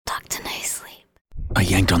I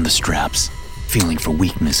yanked on the straps, feeling for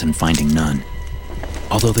weakness and finding none.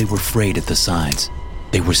 Although they were frayed at the sides,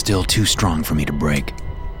 they were still too strong for me to break.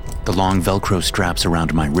 The long Velcro straps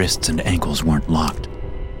around my wrists and ankles weren't locked,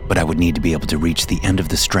 but I would need to be able to reach the end of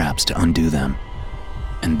the straps to undo them.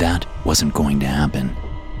 And that wasn't going to happen.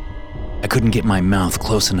 I couldn't get my mouth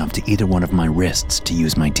close enough to either one of my wrists to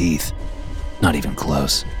use my teeth. Not even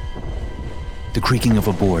close. The creaking of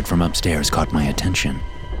a board from upstairs caught my attention.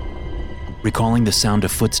 Recalling the sound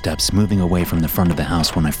of footsteps moving away from the front of the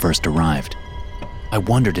house when I first arrived, I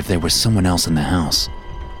wondered if there was someone else in the house.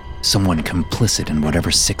 Someone complicit in whatever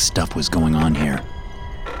sick stuff was going on here.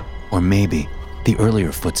 Or maybe the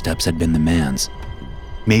earlier footsteps had been the man's.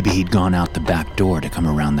 Maybe he'd gone out the back door to come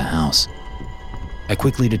around the house. I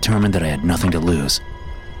quickly determined that I had nothing to lose.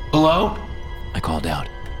 Hello? I called out.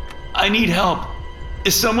 I need help.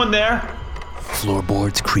 Is someone there?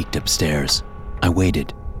 Floorboards creaked upstairs. I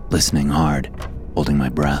waited, listening hard, holding my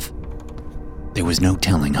breath. There was no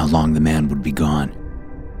telling how long the man would be gone.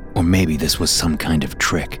 Or maybe this was some kind of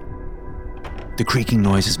trick. The creaking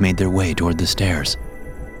noises made their way toward the stairs.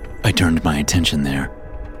 I turned my attention there,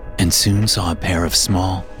 and soon saw a pair of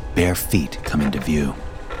small, bare feet come into view.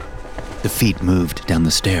 The feet moved down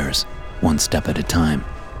the stairs, one step at a time,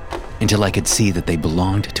 until I could see that they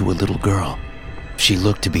belonged to a little girl. She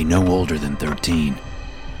looked to be no older than 13.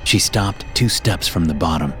 She stopped 2 steps from the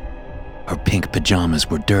bottom. Her pink pajamas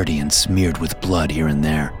were dirty and smeared with blood here and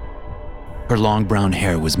there. Her long brown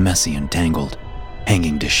hair was messy and tangled,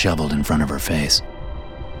 hanging disheveled in front of her face.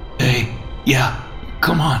 Hey, yeah,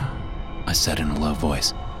 come on, I said in a low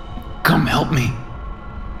voice. Come help me.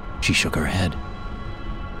 She shook her head.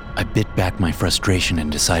 I bit back my frustration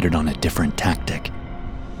and decided on a different tactic.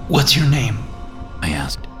 What's your name? I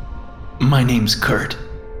asked. My name's Kurt.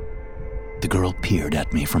 The girl peered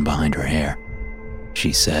at me from behind her hair.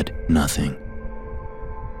 She said nothing.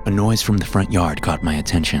 A noise from the front yard caught my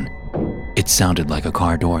attention. It sounded like a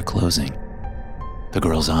car door closing. The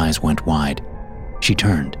girl's eyes went wide. She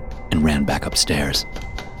turned and ran back upstairs.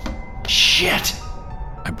 Shit!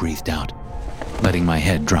 I breathed out, letting my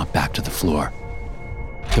head drop back to the floor.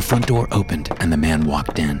 The front door opened and the man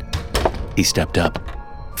walked in. He stepped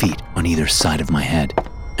up, feet on either side of my head,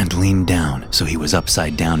 and leaned down so he was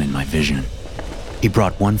upside down in my vision. He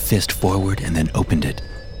brought one fist forward and then opened it,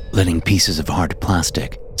 letting pieces of hard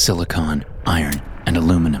plastic, silicone, iron, and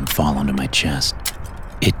aluminum fall onto my chest.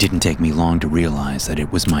 It didn't take me long to realize that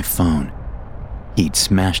it was my phone. He'd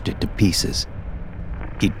smashed it to pieces.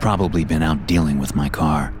 He'd probably been out dealing with my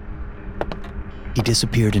car. He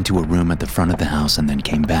disappeared into a room at the front of the house and then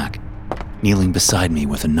came back, kneeling beside me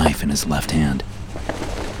with a knife in his left hand.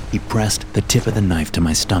 He pressed the tip of the knife to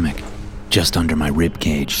my stomach, just under my rib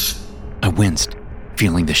cage. I winced,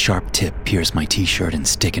 feeling the sharp tip pierce my t-shirt and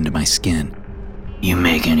stick into my skin. You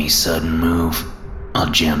make any sudden move,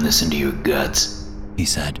 I'll jam this into your guts, he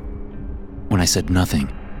said. When I said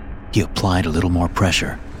nothing, he applied a little more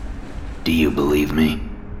pressure. Do you believe me?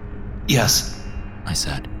 Yes, I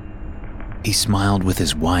said. He smiled with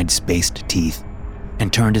his wide-spaced teeth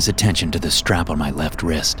and turned his attention to the strap on my left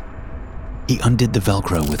wrist. He undid the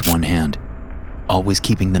Velcro with one hand, always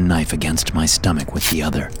keeping the knife against my stomach with the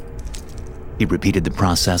other. He repeated the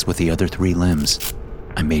process with the other 3 limbs.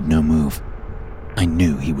 I made no move. I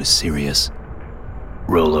knew he was serious.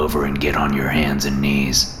 Roll over and get on your hands and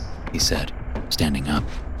knees, he said, standing up.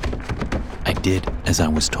 I did as I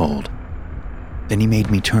was told. Then he made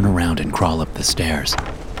me turn around and crawl up the stairs.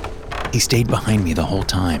 He stayed behind me the whole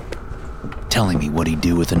time, telling me what he'd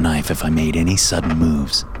do with the knife if I made any sudden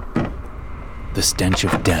moves. The stench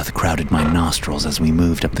of death crowded my nostrils as we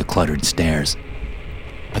moved up the cluttered stairs.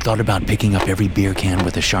 I thought about picking up every beer can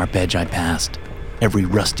with a sharp edge I passed, every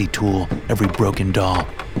rusty tool, every broken doll.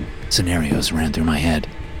 Scenarios ran through my head.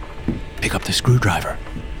 Pick up the screwdriver,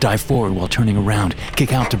 dive forward while turning around,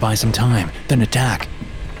 kick out to buy some time, then attack.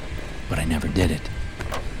 But I never did it.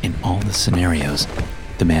 In all the scenarios,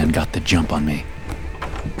 the man got the jump on me.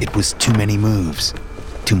 It was too many moves,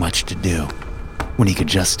 too much to do, when he could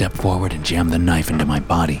just step forward and jam the knife into my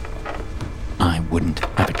body. I wouldn't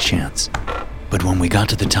have a chance. But when we got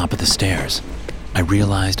to the top of the stairs, I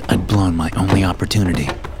realized I'd blown my only opportunity.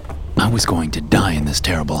 I was going to die in this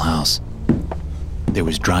terrible house. There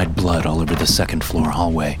was dried blood all over the second-floor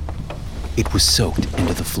hallway. It was soaked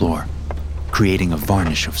into the floor, creating a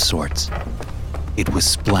varnish of sorts. It was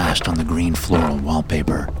splashed on the green floral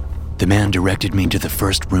wallpaper. The man directed me to the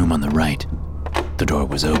first room on the right. The door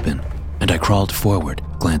was open, and I crawled forward,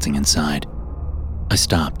 glancing inside. I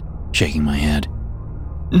stopped, shaking my head.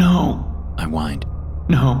 No, I whined.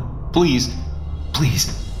 No, please,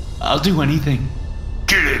 I'll do anything.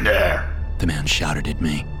 Get in there, the man shouted at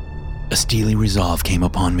me. A steely resolve came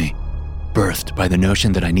upon me, birthed by the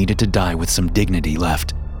notion that I needed to die with some dignity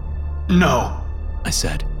left. No, I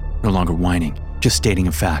said, no longer whining, just stating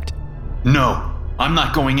a fact. no, I'm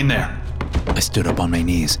not going in there. I stood up on my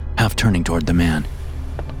knees, half turning toward the man.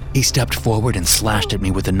 He stepped forward and slashed at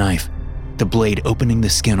me with a knife, the blade opening the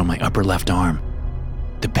skin on my upper left arm.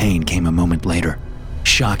 The pain came a moment later,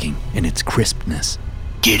 shocking in its crispness.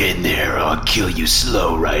 Get in there or I'll kill you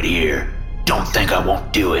slow right here. Don't think I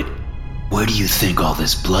won't do it. Where do you think all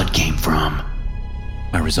this blood came from?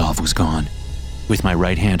 My resolve was gone. With my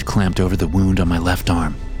right hand clamped over the wound on my left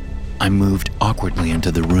arm, I moved awkwardly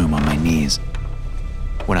into the room on my knees.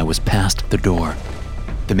 When I was past the door,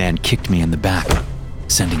 the man kicked me in the back,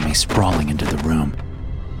 sending me sprawling into the room.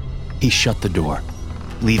 He shut the door,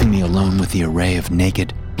 leaving me alone with the array of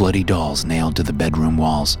naked, bloody dolls nailed to the bedroom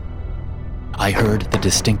walls. I heard the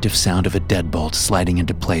distinctive sound of a deadbolt sliding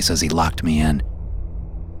into place as he locked me in.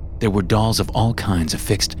 There were dolls of all kinds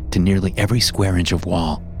affixed to nearly every square inch of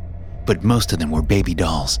wall, but most of them were baby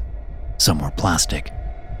dolls. Some were plastic.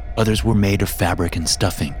 Others were made of fabric and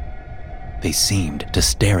stuffing. They seemed to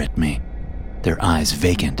stare at me, their eyes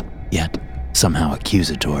vacant, yet somehow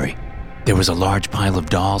accusatory. There was a large pile of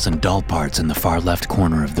dolls and doll parts in the far left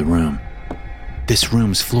corner of the room. This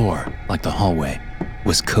room's floor, like the hallway,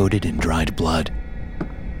 was coated in dried blood.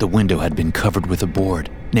 The window had been covered with a board,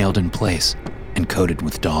 nailed in place, and coated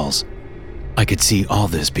with dolls. I could see all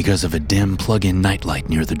this because of a dim plug-in nightlight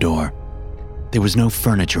near the door. There was no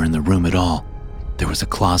furniture in the room at all. There was a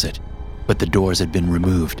closet, but the doors had been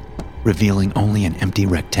removed, revealing only an empty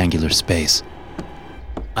rectangular space.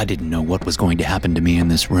 I didn't know what was going to happen to me in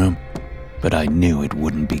this room, but I knew it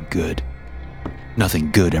wouldn't be good.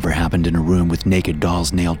 Nothing good ever happened in a room with naked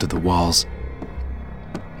dolls nailed to the walls.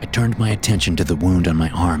 I turned my attention to the wound on my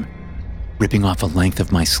arm, ripping off a length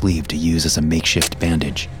of my sleeve to use as a makeshift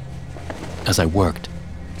bandage. As I worked,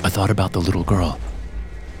 I thought about the little girl.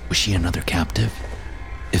 Was she another captive?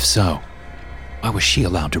 If so, why was she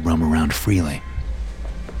allowed to roam around freely?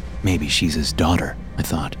 Maybe she's his daughter, I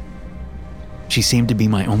thought. She seemed to be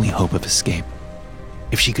my only hope of escape.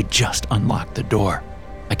 If she could just unlock the door,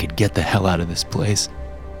 I could get the hell out of this place.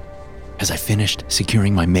 As I finished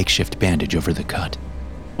securing my makeshift bandage over the cut,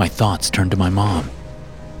 my thoughts turned to my mom.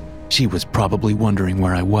 She was probably wondering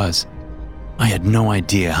where I was. I had no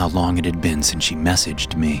idea how long it had been since she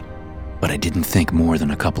messaged me, but I didn't think more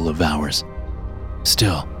than a couple of hours.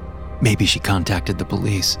 Still, maybe she contacted the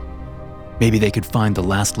police. Maybe they could find the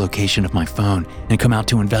last location of my phone and come out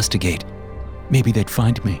to investigate. Maybe they'd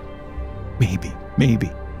find me.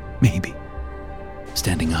 Maybe.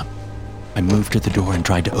 Standing up, I moved to the door and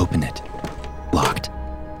tried to open it. Locked.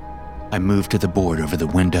 I moved to the board over the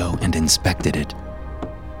window and inspected it.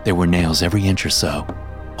 There were nails every inch or so,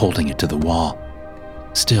 holding it to the wall.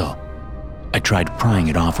 Still, I tried prying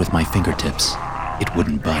it off with my fingertips. It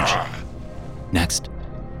wouldn't budge. Next,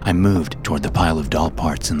 I moved toward the pile of doll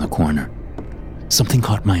parts in the corner. Something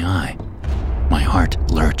caught my eye. My heart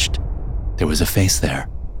lurched. There was a face there,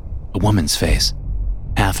 a woman's face,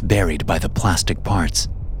 half buried by the plastic parts.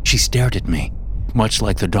 She stared at me, much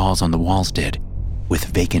like the dolls on the walls did, with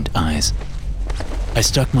vacant eyes. I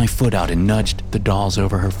stuck my foot out and nudged the dolls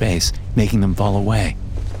over her face, making them fall away.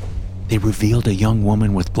 They revealed a young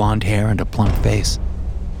woman with blonde hair and a plump face.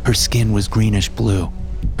 Her skin was greenish blue,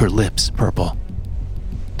 her lips purple.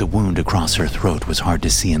 The wound across her throat was hard to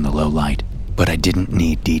see in the low light, but I didn't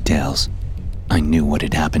need details. I knew what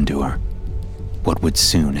had happened to her, what would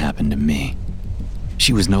soon happen to me.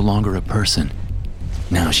 She was no longer a person.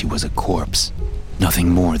 Now she was a corpse, nothing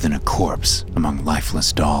more than a corpse among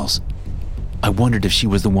lifeless dolls. I wondered if she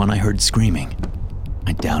was the one I heard screaming.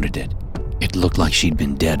 I doubted it. It looked like she'd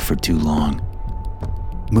been dead for too long.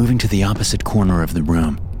 Moving to the opposite corner of the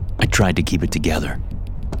room, I tried to keep it together.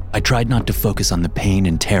 I tried not to focus on the pain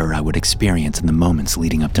and terror I would experience in the moments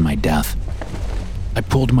leading up to my death. I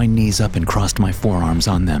pulled my knees up and crossed my forearms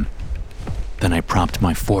on them. Then I propped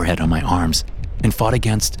my forehead on my arms and fought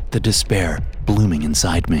against the despair blooming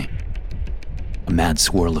inside me. A mad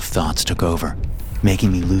swirl of thoughts took over,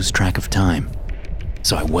 making me lose track of time.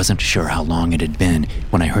 So I wasn't sure how long it had been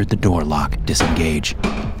when I heard the door lock disengage.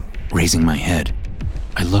 Raising my head,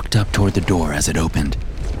 I looked up toward the door as it opened.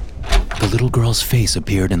 The little girl's face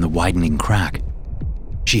appeared in the widening crack.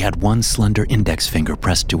 She had one slender index finger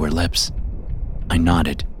pressed to her lips. I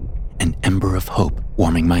nodded, an ember of hope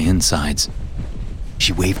warming my insides.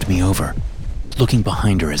 She waved me over, looking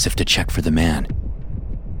behind her as if to check for the man.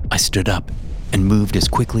 I stood up and moved as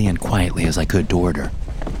quickly and quietly as I could toward her.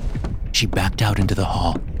 She backed out into the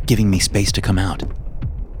hall, giving me space to come out.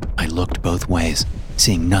 I looked both ways,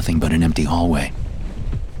 seeing nothing but an empty hallway.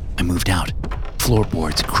 I moved out,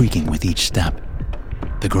 floorboards creaking with each step.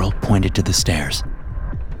 The girl pointed to the stairs.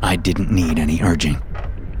 I didn't need any urging.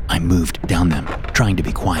 I moved down them, trying to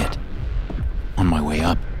be quiet. On my way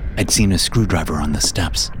up, I'd seen a screwdriver on the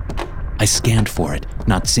steps. I scanned for it,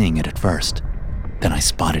 not seeing it at first. Then I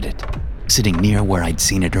spotted it, sitting near where I'd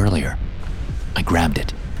seen it earlier. I grabbed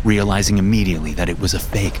it, realizing immediately that it was a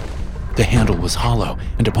fake. The handle was hollow,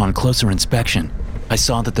 and upon closer inspection, I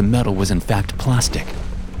saw that the metal was in fact plastic.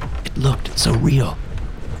 It looked so real,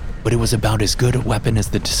 but it was about as good a weapon as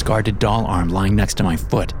the discarded doll arm lying next to my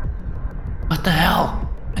foot. What the hell?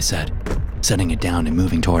 I said, setting it down and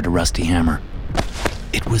moving toward a rusty hammer.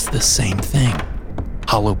 It was the same thing.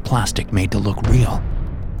 Hollow plastic made to look real.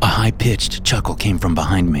 A high-pitched chuckle came from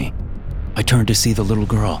behind me. I turned to see the little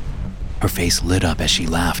girl. Her face lit up as she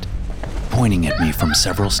laughed, pointing at me from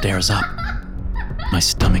several stairs up. My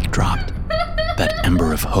stomach dropped, that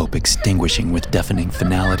ember of hope extinguishing with deafening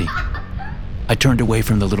finality. I turned away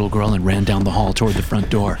from the little girl and ran down the hall toward the front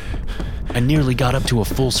door. I nearly got up to a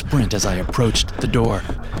full sprint as I approached the door.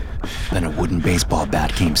 Then a wooden baseball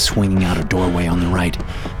bat came swinging out a doorway on the right.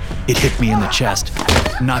 It hit me in the chest,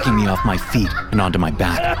 knocking me off my feet and onto my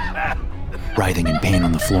back. Writhing in pain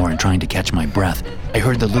on the floor and trying to catch my breath, I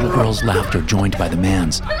heard the little girl's laughter joined by the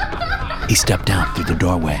man's. He stepped out through the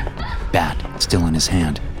doorway, bat still in his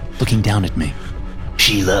hand, looking down at me.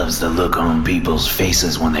 She loves the look on people's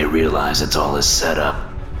faces when they realize it's all a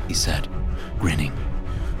setup, He said, grinning.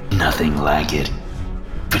 Nothing like it.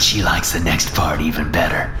 But she likes the next part even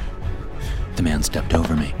better. The man stepped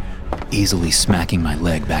over me, easily smacking my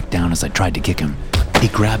leg back down as I tried to kick him. He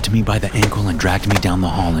grabbed me by the ankle and dragged me down the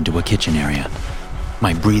hall into a kitchen area.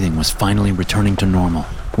 My breathing was finally returning to normal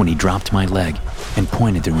when he dropped my leg and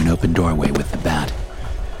pointed through an open doorway with the bat.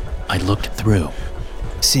 I looked through,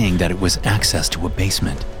 seeing that it was access to a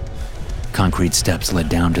basement. Concrete steps led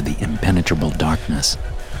down to the impenetrable darkness.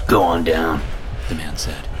 Go on down, The man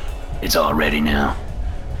said. It's all ready now.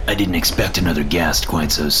 I didn't expect another guest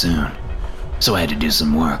quite so soon, so I had to do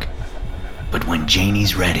some work. But when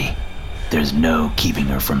Janie's ready, there's no keeping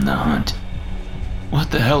her from the hunt. What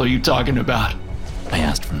the hell are you talking about? I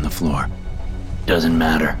asked from the floor. Doesn't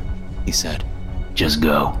matter, He said. just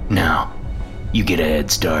go, now. You get a head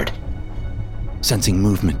start. Sensing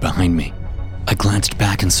movement behind me, I glanced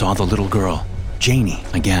back and saw the little girl, Janie,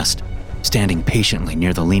 I guessed, standing patiently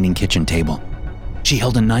near the leaning kitchen table. She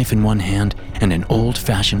held a knife in one hand and an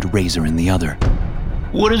old-fashioned razor in the other.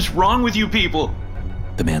 What is wrong with you people?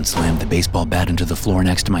 The man slammed the baseball bat into the floor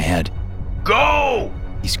next to my head. Go!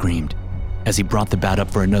 He screamed. As he brought the bat up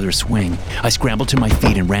for another swing, I scrambled to my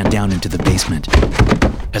feet and ran down into the basement.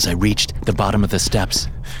 As I reached the bottom of the steps,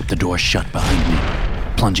 the door shut behind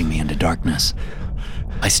me, plunging me into darkness.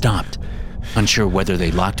 I stopped, unsure whether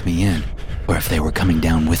they locked me in or if they were coming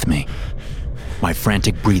down with me. My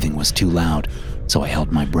frantic breathing was too loud, so I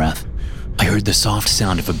held my breath. I heard the soft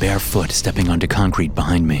sound of a bare foot stepping onto concrete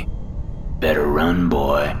behind me. Better run,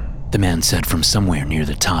 boy. The man said from somewhere near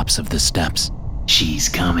the tops of the steps. She's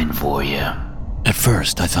coming for you. At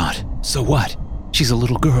first, I thought, so what? She's a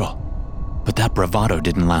little girl. But that bravado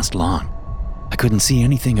didn't last long. I couldn't see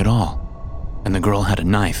anything at all, and the girl had a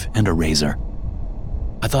knife and a razor.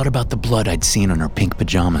 I thought about the blood I'd seen on her pink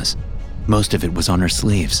pajamas. Most of it was on her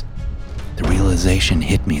sleeves. The realization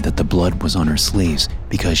hit me that the blood was on her sleeves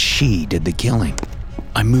because she did the killing.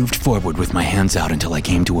 I moved forward with my hands out until I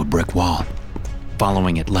came to a brick wall.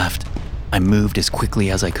 Following it left, I moved as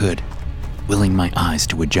quickly as I could, willing my eyes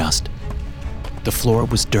to adjust. The floor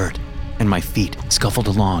was dirt, and my feet scuffled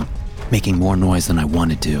along, making more noise than I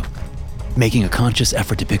wanted to. Making a conscious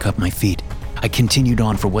effort to pick up my feet, I continued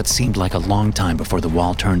on for what seemed like a long time before the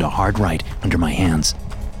wall turned a hard right under my hands.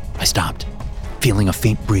 I stopped, feeling a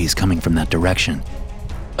faint breeze coming from that direction.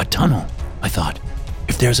 A tunnel, I thought.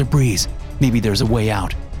 If there's a breeze, maybe there's a way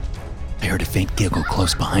out. I heard a faint giggle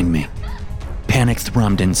close behind me. Panic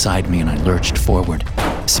thrummed inside me and I lurched forward,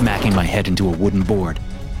 smacking my head into a wooden board.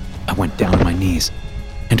 I went down on my knees,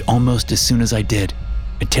 and almost as soon as I did,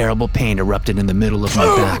 a terrible pain erupted in the middle of my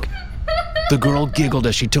back. The girl giggled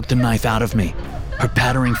as she took the knife out of me. Her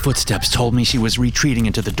pattering footsteps told me she was retreating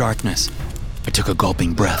into the darkness. I took a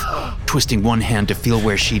gulping breath, twisting one hand to feel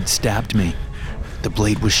where she'd stabbed me. The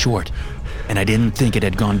blade was short, and I didn't think it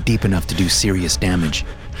had gone deep enough to do serious damage.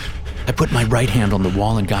 I put my right hand on the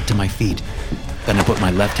wall and got to my feet. Then I put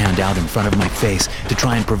my left hand out in front of my face to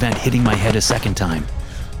try and prevent hitting my head a second time.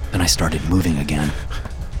 Then I started moving again.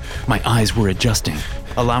 My eyes were adjusting,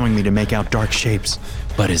 allowing me to make out dark shapes.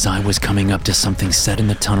 But as I was coming up to something set in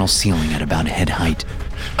the tunnel ceiling at about head height,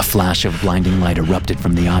 a flash of blinding light erupted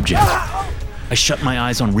from the object. I shut my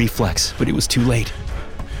eyes on reflex, but it was too late.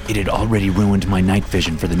 It had already ruined my night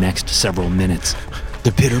vision for the next several minutes.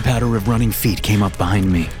 The pitter-patter of running feet came up behind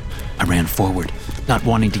me. I ran forward, not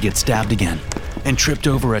wanting to get stabbed again, and tripped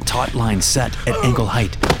over a taut line set at ankle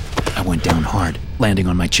height. I went down hard, landing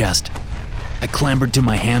on my chest. I clambered to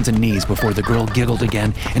my hands and knees before the girl giggled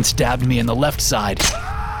again and stabbed me in the left side.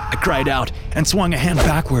 I cried out and swung a hand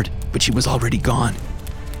backward, but she was already gone.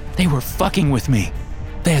 They were fucking with me.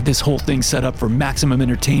 They had this whole thing set up for maximum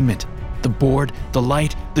entertainment. The board, the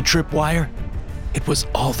light, the tripwire. It was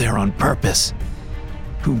all there on purpose.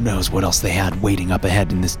 Who knows what else they had waiting up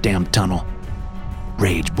ahead in this damn tunnel.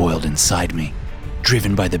 Rage boiled inside me,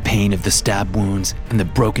 driven by the pain of the stab wounds and the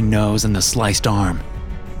broken nose and the sliced arm,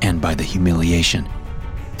 and by the humiliation.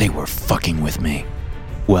 They were fucking with me.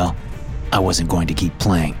 Well, I wasn't going to keep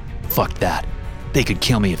playing. Fuck that. They could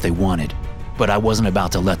kill me if they wanted, but I wasn't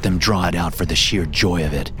about to let them draw it out for the sheer joy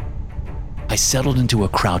of it. I settled into a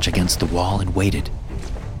crouch against the wall and waited.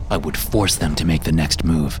 I would force them to make the next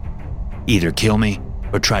move. Either kill me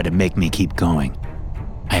or try to make me keep going.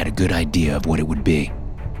 I had a good idea of what it would be.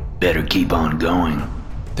 Better keep on going,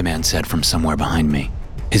 the man said from somewhere behind me.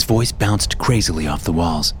 His voice bounced crazily off the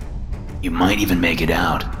walls. You might even make it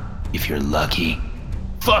out, if you're lucky.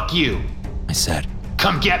 Fuck you! I said.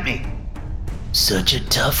 Come get me! Such a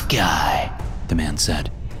tough guy, the man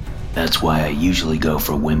said. That's why I usually go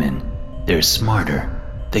for women. They're smarter.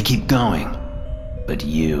 They keep going. But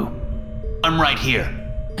you... I'm right here,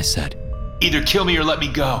 I said. Either kill me or let me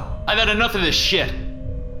go. I've had enough of this shit.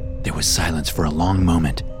 There was silence for a long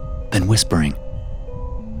moment, then whispering.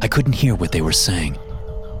 I couldn't hear what they were saying,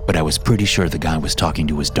 but I was pretty sure the guy was talking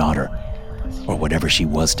to his daughter, or whatever she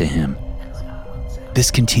was to him.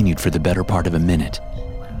 This continued for the better part of a minute.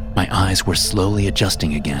 My eyes were slowly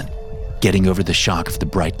adjusting again, getting over the shock of the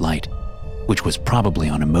bright light, which was probably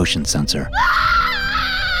on a motion sensor.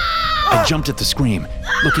 I jumped at the scream,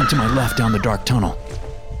 looking to my left down the dark tunnel.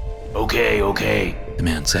 Okay, the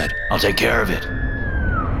man said. I'll take care of it.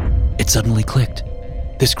 It suddenly clicked.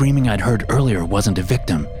 The screaming I'd heard earlier wasn't a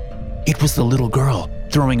victim. It was the little girl,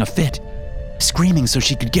 throwing a fit, screaming so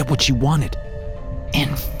she could get what she wanted.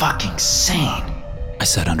 Insane, I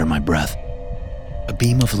said under my breath. A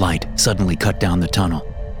beam of light suddenly cut down the tunnel,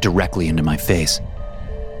 directly into my face.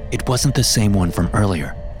 It wasn't the same one from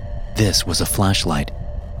earlier. This was a flashlight.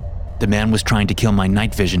 The man was trying to kill my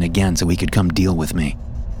night vision again so he could come deal with me,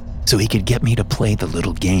 so he could get me to play the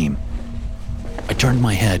little game. I turned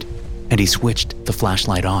my head, and he switched the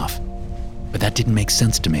flashlight off. But that didn't make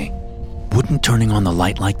sense to me. Wouldn't turning on the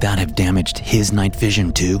light like that have damaged his night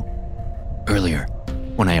vision too? Earlier,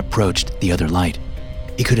 when I approached the other light,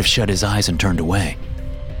 he could have shut his eyes and turned away.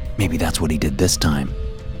 Maybe that's what he did this time.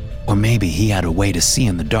 Or maybe he had a way to see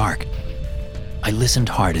in the dark. I listened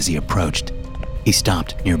hard as he approached. He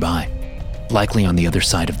stopped nearby, likely on the other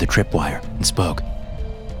side of the tripwire, and spoke.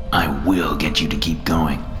 I will get you to keep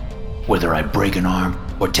going. Whether I break an arm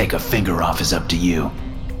or take a finger off is up to you.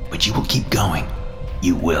 But you will keep going.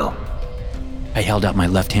 You will. I held out my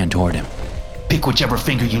left hand toward him. Pick whichever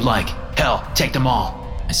finger you like. Hell, take them all,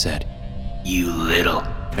 I said. You little...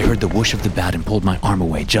 I heard the whoosh of the bat and pulled my arm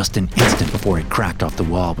away just an instant before it cracked off the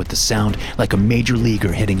wall with the sound like a major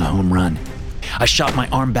leaguer hitting a home run. I shot my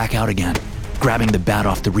arm back out again, grabbing the bat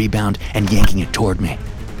off the rebound and yanking it toward me.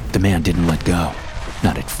 The man didn't let go.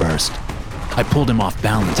 Not at first. I pulled him off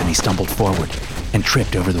balance and he stumbled forward and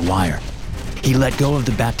tripped over the wire. He let go of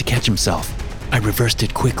the bat to catch himself. I reversed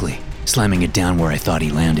it quickly, slamming it down where I thought he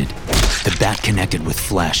landed. The bat connected with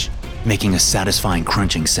flesh, making a satisfying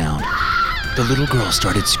crunching sound. The little girl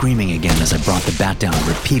started screaming again as I brought the bat down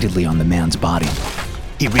repeatedly on the man's body.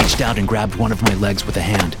 He reached out and grabbed one of my legs with a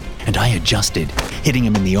hand, and I adjusted, hitting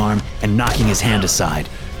him in the arm and knocking his hand aside.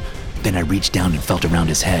 Then I reached down and felt around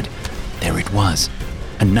his head. There it was,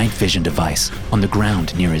 a night vision device on the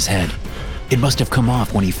ground near his head. It must have come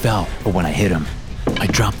off when he fell or when I hit him. I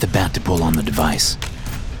dropped the bat to pull on the device.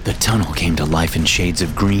 The tunnel came to life in shades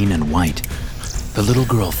of green and white. The little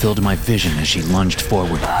girl filled my vision as she lunged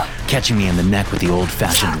forward, catching me in the neck with the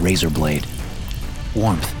old-fashioned razor blade.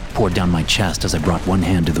 Warmth poured down my chest as I brought one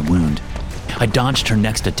hand to the wound. I dodged her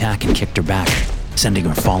next attack and kicked her back, sending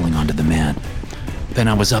her falling onto the man. Then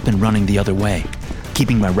I was up and running the other way,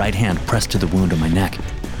 keeping my right hand pressed to the wound on my neck.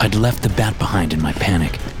 I'd left the bat behind in my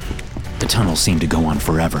panic. The tunnel seemed to go on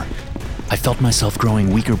forever. I felt myself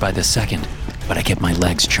growing weaker by the second, but I kept my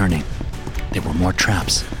legs churning. There were more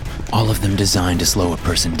traps, all of them designed to slow a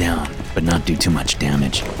person down, but not do too much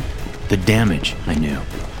damage. The damage, I knew,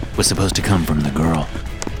 was supposed to come from the girl,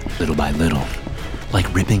 little by little,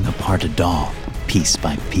 like ripping apart a doll, piece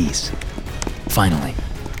by piece. Finally,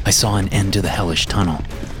 I saw an end to the hellish tunnel.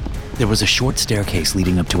 There was a short staircase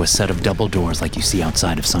leading up to a set of double doors like you see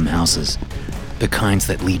outside of some houses, the kinds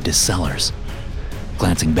that lead to cellars.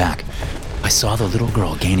 Glancing back, I saw the little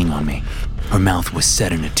girl gaining on me. Her mouth was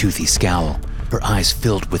set in a toothy scowl, her eyes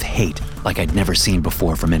filled with hate like I'd never seen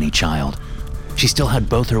before from any child. She still had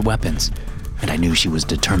both her weapons, and I knew she was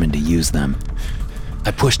determined to use them.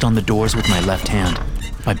 I pushed on the doors with my left hand,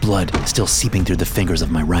 my blood still seeping through the fingers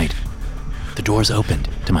of my right. The doors opened,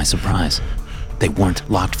 to my surprise. They weren't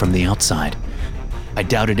locked from the outside. I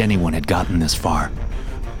doubted anyone had gotten this far.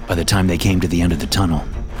 By the time they came to the end of the tunnel,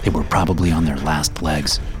 they were probably on their last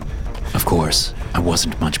legs. Of course, I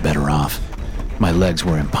wasn't much better off. My legs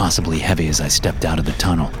were impossibly heavy as I stepped out of the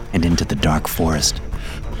tunnel and into the dark forest.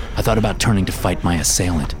 I thought about turning to fight my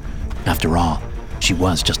assailant. After all, she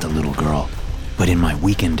was just a little girl. But in my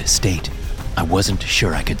weakened state, I wasn't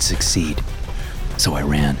sure I could succeed. So I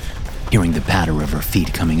ran, hearing the patter of her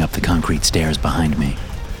feet coming up the concrete stairs behind me.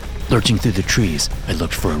 Lurching through the trees, I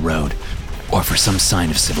looked for a road, or for some sign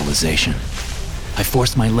of civilization. I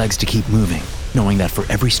forced my legs to keep moving, knowing that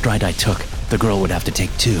for every stride I took, the girl would have to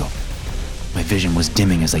take two. My vision was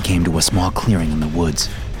dimming as I came to a small clearing in the woods.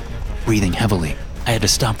 Breathing heavily, I had to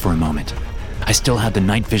stop for a moment. I still had the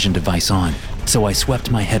night vision device on, so I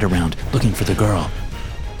swept my head around, looking for the girl.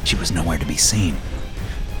 She was nowhere to be seen.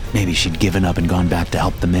 Maybe she'd given up and gone back to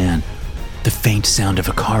help the man. The faint sound of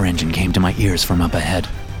a car engine came to my ears from up ahead.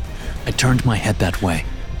 I turned my head that way,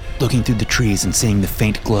 looking through the trees and seeing the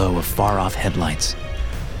faint glow of far-off headlights.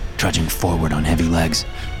 Trudging forward on heavy legs,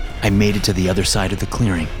 I made it to the other side of the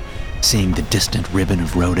clearing, seeing the distant ribbon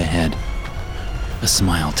of road ahead. A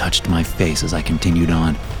smile touched my face as I continued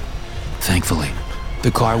on. Thankfully,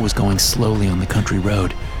 the car was going slowly on the country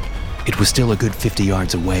road. It was still a good 50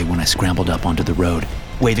 yards away when I scrambled up onto the road,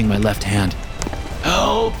 waving my left hand.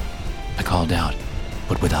 Help! I called out,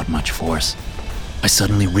 but without much force. I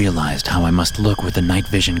suddenly realized how I must look with the night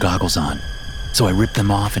vision goggles on, so I ripped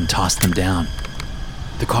them off and tossed them down.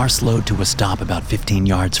 The car slowed to a stop about 15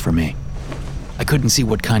 yards from me. I couldn't see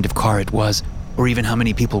what kind of car it was, or even how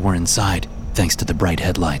many people were inside, thanks to the bright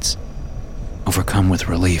headlights. Overcome with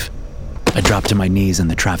relief, I dropped to my knees in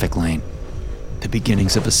the traffic lane, the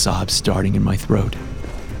beginnings of a sob starting in my throat.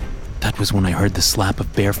 That was when I heard the slap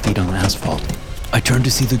of bare feet on asphalt. I turned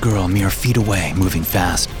to see the girl mere feet away, moving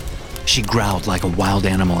fast. She growled like a wild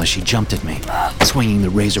animal as she jumped at me, swinging the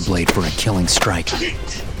razor blade for a killing strike.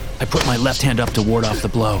 I put my left hand up to ward off the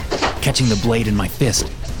blow, catching the blade in my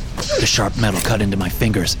fist. The sharp metal cut into my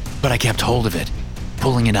fingers, but I kept hold of it,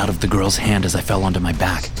 pulling it out of the girl's hand as I fell onto my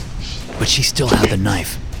back. But she still had the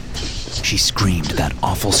knife. She screamed that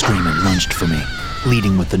awful scream and lunged for me,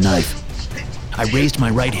 leading with the knife. I raised my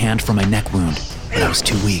right hand for my neck wound, but I was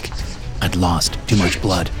too weak. I'd lost too much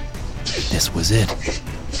blood. This was it.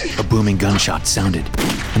 A booming gunshot sounded,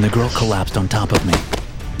 and the girl collapsed on top of me,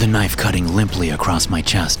 the knife cutting limply across my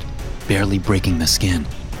chest, barely breaking the skin.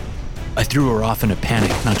 I threw her off in a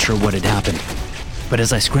panic, not sure what had happened. But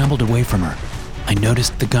as I scrambled away from her, I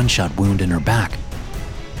noticed the gunshot wound in her back.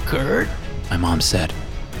 Kurt, My mom said.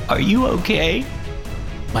 are you okay?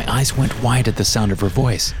 My eyes went wide at the sound of her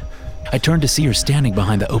voice. I turned to see her standing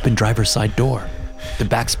behind the open driver's side door, the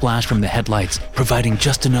backsplash from the headlights providing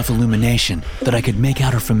just enough illumination that I could make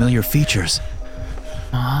out her familiar features.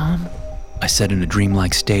 Mom? I said in a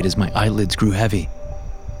dreamlike state as my eyelids grew heavy.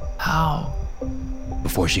 How?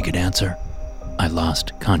 Before she could answer, I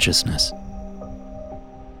lost consciousness.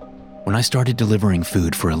 When I started delivering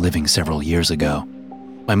food for a living several years ago,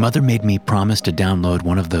 my mother made me promise to download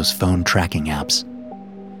one of those phone tracking apps.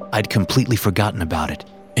 I'd completely forgotten about it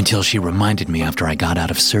until she reminded me after I got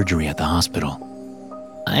out of surgery at the hospital.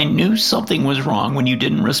 I knew something was wrong when you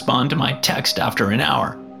didn't respond to my text after an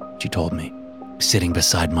hour. She told me, sitting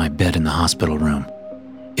beside my bed in the hospital room.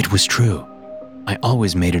 It was true. I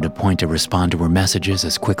always made it a point to respond to her messages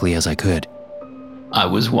as quickly as I could. I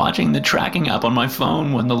was watching the tracking app on my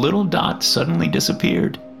phone when the little dot suddenly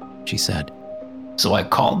disappeared. She said. So I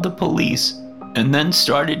called the police and then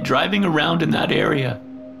started driving around in that area,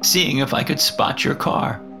 seeing if I could spot your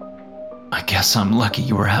car. I guess I'm lucky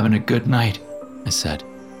you were having a good night, I said,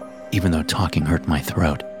 even though talking hurt my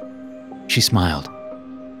throat. She smiled.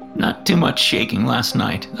 Not too much shaking last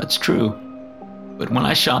night, that's true. But when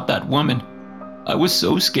I shot that woman, I was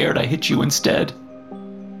so scared I hit you instead.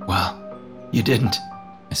 Well, you didn't,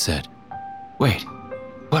 I said. Wait,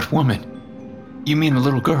 what woman? You mean the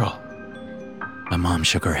little girl? My mom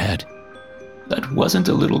shook her head. That wasn't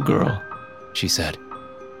a little girl, she said.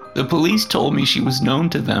 The police told me she was known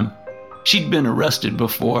to them. She'd been arrested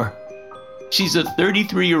before. She's a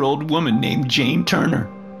 33-year-old woman named Jane Turner.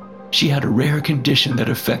 She had a rare condition that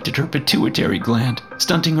affected her pituitary gland,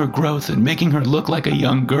 stunting her growth and making her look like a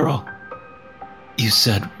young girl. You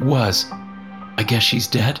said was. I guess she's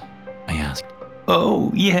dead? I asked.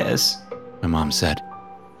 Oh, yes, my mom said.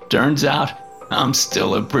 Turns out, I'm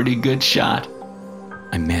still a pretty good shot.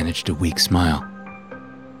 I managed a weak smile.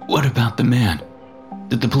 What about the man?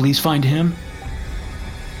 Did the police find him?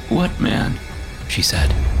 What man? She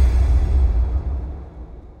said.